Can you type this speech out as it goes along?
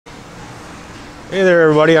Hey there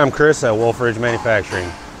everybody, I'm Chris at Wolfe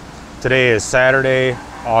Manufacturing. Today is Saturday,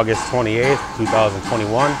 August 28th,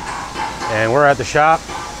 2021, and we're at the shop.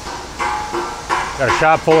 Got a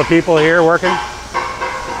shop full of people here working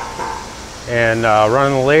and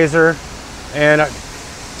running the laser. And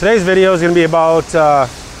today's video is going to be about the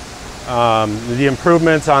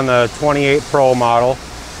improvements on the 28 Pro model,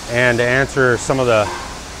 and to answer some of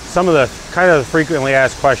the kind of frequently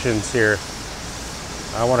asked questions here.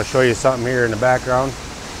 I want to show you something here in the background.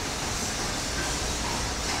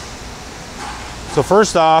 So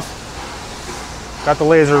first off, got the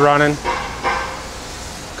laser running,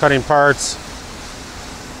 cutting parts,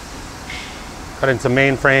 cutting some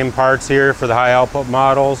mainframe parts here for the high output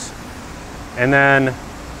models, and then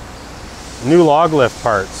new log lift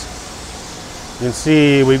parts. You can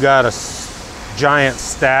see we've got a giant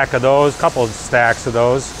stack of those, couple of stacks of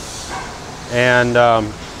those, and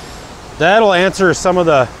that'll answer some of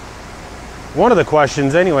one of the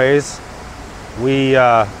questions anyways.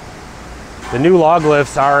 The new log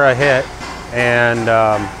lifts are a hit, and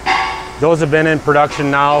those have been in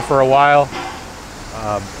production now for a while.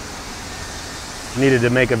 Needed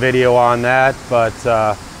to make a video on that, but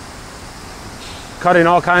cutting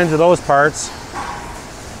all kinds of those parts.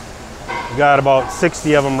 We got about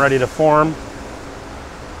 60 of them ready to form.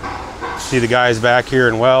 See the guys back here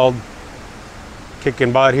in weld,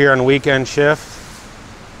 kicking butt here on the weekend shift.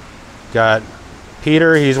 Got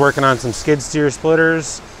Peter, he's working on some skid steer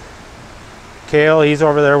splitters. Kale, he's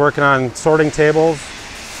over there working on sorting tables.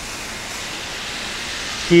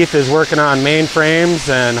 Keith is working on mainframes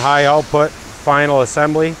and high output final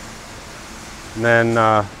assembly. And then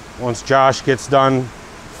once Josh gets done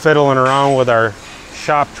fiddling around with our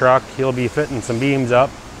shop truck, he'll be fitting some beams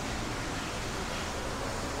up.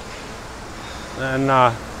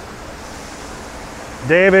 And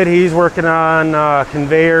David, he's working on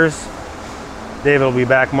conveyors. David will be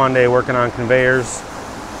back Monday working on conveyors.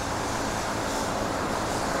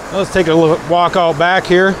 Let's take a walk out back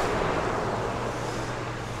here.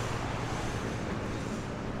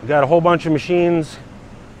 We've got a whole bunch of machines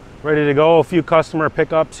ready to go, a few customer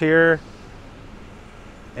pickups here.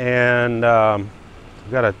 And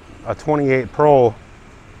we've got a 28 Pro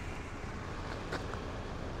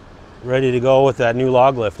ready to go with that new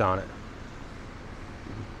log lift on it.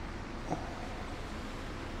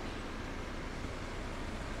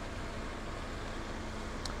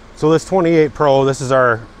 So this 28 Pro, this is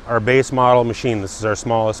our base model machine. This is our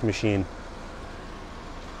smallest machine.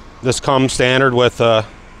 This comes standard with the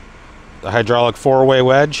hydraulic 4-way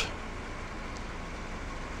wedge,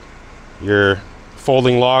 your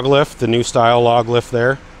folding log lift, the new style log lift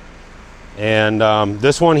there. And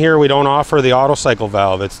this one here, we don't offer the auto cycle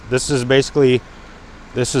valve. This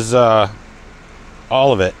is all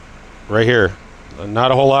of it right here.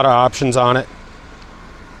 Not a whole lot of options on it,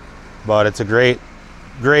 but it's a great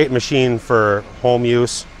machine for home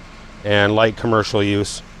use and light commercial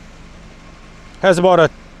use. Has about a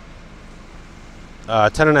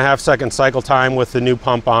 10.5 second cycle time with the new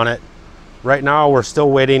pump on it. Right now we're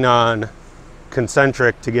still waiting on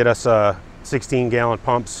Concentric to get us 16-gallon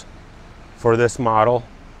pumps for this model,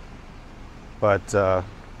 but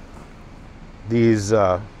these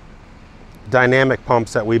dynamic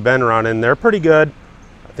pumps that we've been running, they're pretty good.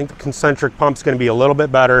 I think the Concentric pump's going to be a little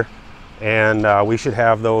bit better, and we should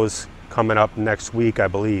have those coming up next week, I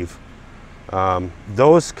believe.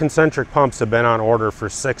 Those Concentric pumps have been on order for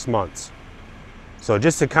 6 months. So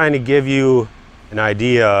just to kind of give you an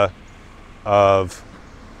idea of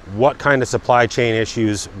what kind of supply chain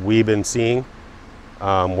issues we've been seeing,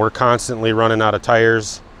 we're constantly running out of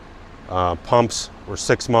tires. Pumps were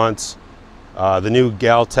 6 months. The new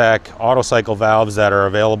Galtech auto cycle valves that are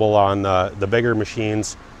available on the bigger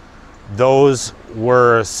machines, those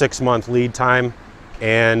were a 6-month lead time.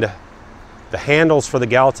 And the handles for the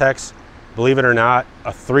Galtechs, believe it or not,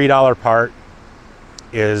 a $3 part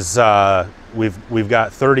is we've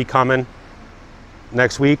got 30 coming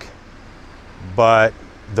next week, but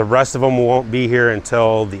the rest of them won't be here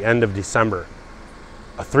until the end of December.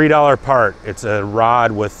 A $3 part, it's a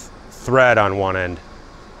rod with thread on one end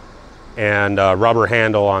and a rubber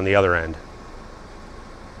handle on the other end.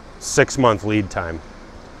 6-month lead time.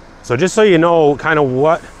 So just so you know kind of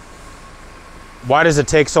why does it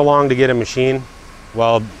take so long to get a machine?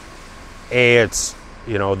 Well, A, it's,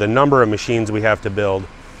 you know, the number of machines we have to build,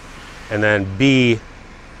 and then B,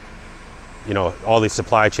 you know, all these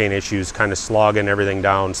supply chain issues kind of slogging everything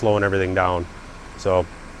down, slowing everything down. So,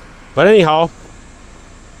 but anyhow,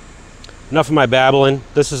 enough of my babbling.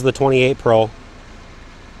 This is the 28 Pro.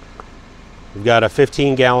 We've got a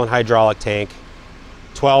 15-gallon hydraulic tank,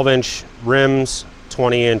 12-inch rims,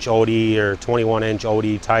 20-inch OD or 21-inch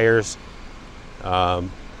OD tires.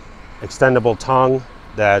 Extendable tongue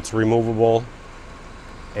that's removable,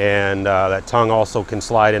 and that tongue also can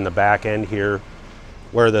slide in the back end here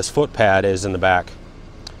where this foot pad is in the back.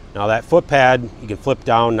 Now that foot pad you can flip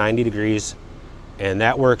down 90 degrees, and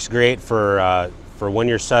that works great for when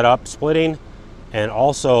you're set up splitting, and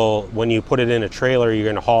also when you put it in a trailer, you're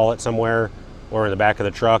going to haul it somewhere, or in the back of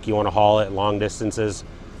the truck you want to haul it long distances.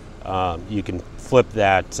 You can flip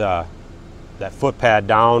that foot pad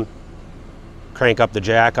down, crank up the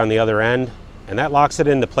jack on the other end, and that locks it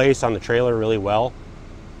into place on the trailer really well.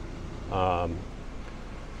 And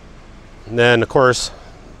then of course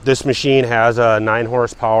this machine has a 9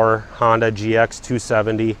 horsepower Honda GX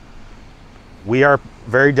 270. We are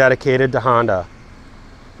very dedicated to Honda.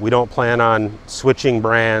 We don't plan on switching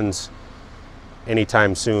brands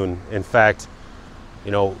anytime soon. In fact,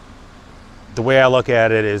 you know, the way I look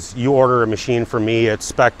at it is, you order a machine from me, it's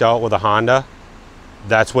spec'd out with a Honda,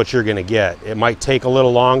 that's what you're gonna get. It might take a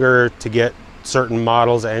little longer to get certain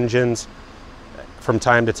models, engines from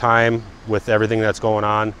time to time with everything that's going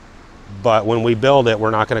on. But when we build it,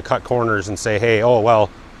 we're not gonna cut corners and say, hey, oh, well,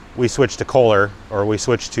 we switched to Kohler or we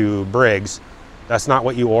switched to Briggs. That's not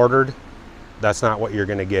what you ordered. That's not what you're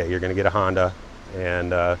gonna get. You're gonna get a Honda,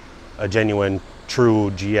 and a genuine,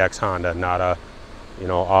 true GX Honda, not a, you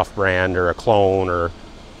know, off-brand or a clone, or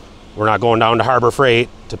we're not going down to Harbor Freight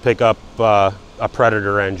to pick up a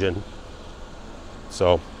Predator engine.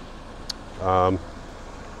 So other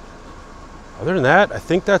than that, I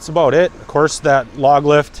think that's about it. Of course, that log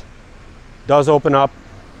lift does open up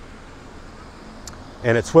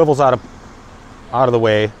and it swivels out of the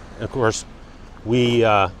way. And of course, we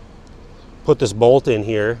put this bolt in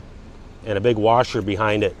here and a big washer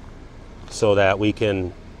behind it so that we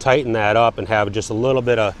can tighten that up and have just a little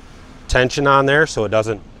bit of tension on there so it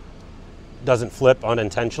doesn't flip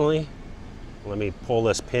unintentionally. Let me pull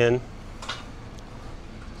this pin.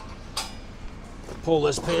 Pull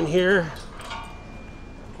this pin here.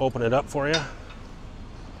 Open it up for you.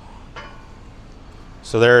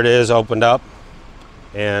 So there it is, opened up,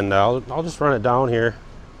 and I'll just run it down here.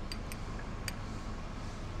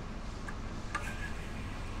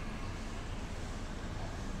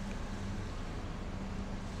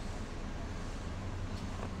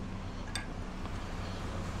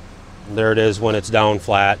 There it is when it's down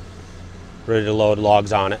flat, ready to load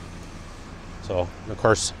logs on it. So of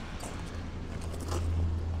course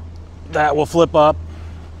that will flip up.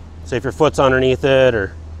 Say if your foot's underneath it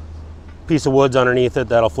or a piece of wood's underneath it,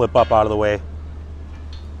 that'll flip up out of the way.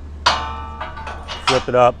 Flip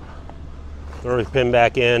it up, throw your pin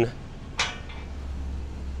back in.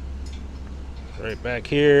 Right back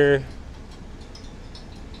here.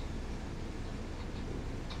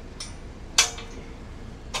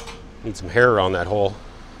 Need some hair around that hole.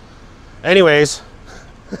 Anyways,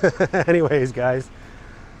 anyways, guys,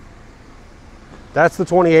 that's the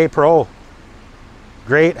 28 Pro.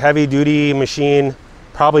 Great heavy duty machine.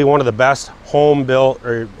 Probably one of the best home built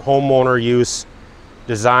or homeowner use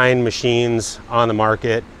design machines on the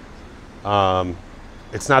market.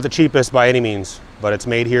 It's not the cheapest by any means, but it's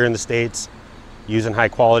made here in the States using high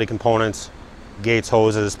quality components, Gates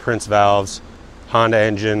hoses, Prince valves, Honda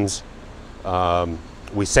engines.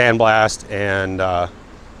 We sandblast and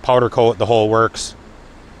powder coat the whole works.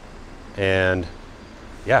 And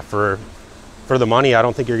yeah, for the money, I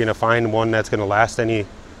don't think you're gonna find one that's gonna last any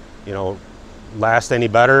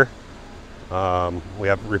better. We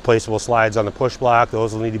have replaceable slides on the push block.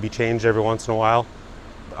 Those will need to be changed every once in a while.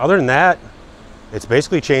 But other than that, it's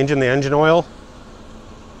basically changing the engine oil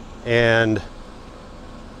and,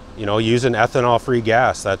 you know, using ethanol-free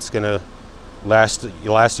gas. That's gonna last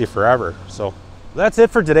you forever. So that's it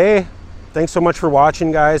for today. Thanks so much for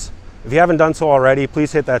watching, guys. If you haven't done so already,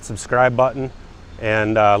 please hit that subscribe button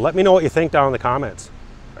and let me know what you think down in the comments.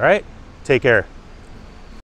 All right, take care.